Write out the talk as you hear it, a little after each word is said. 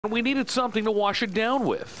We needed something to wash it down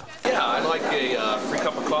with. Yeah, I'd like a free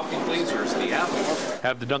cup of coffee, please. Here's the app.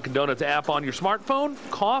 Have the Dunkin' Donuts app on your smartphone?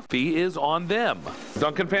 Coffee is on them.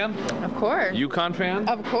 Dunkin' fan? Of course. UConn fan?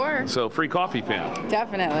 Of course. So free coffee fan?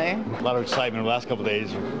 Definitely. A lot of excitement in the last couple of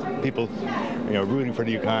days. People, rooting for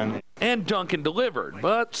the UConn. And Dunkin' delivered,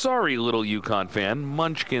 but sorry, little UConn fan,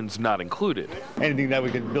 Munchkins not included. Anything that we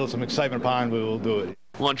could build some excitement upon, we will do it.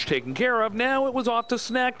 Lunch taken care of, now it was off to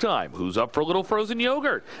snack time. Who's up for a little frozen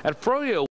yogurt? At Froyo.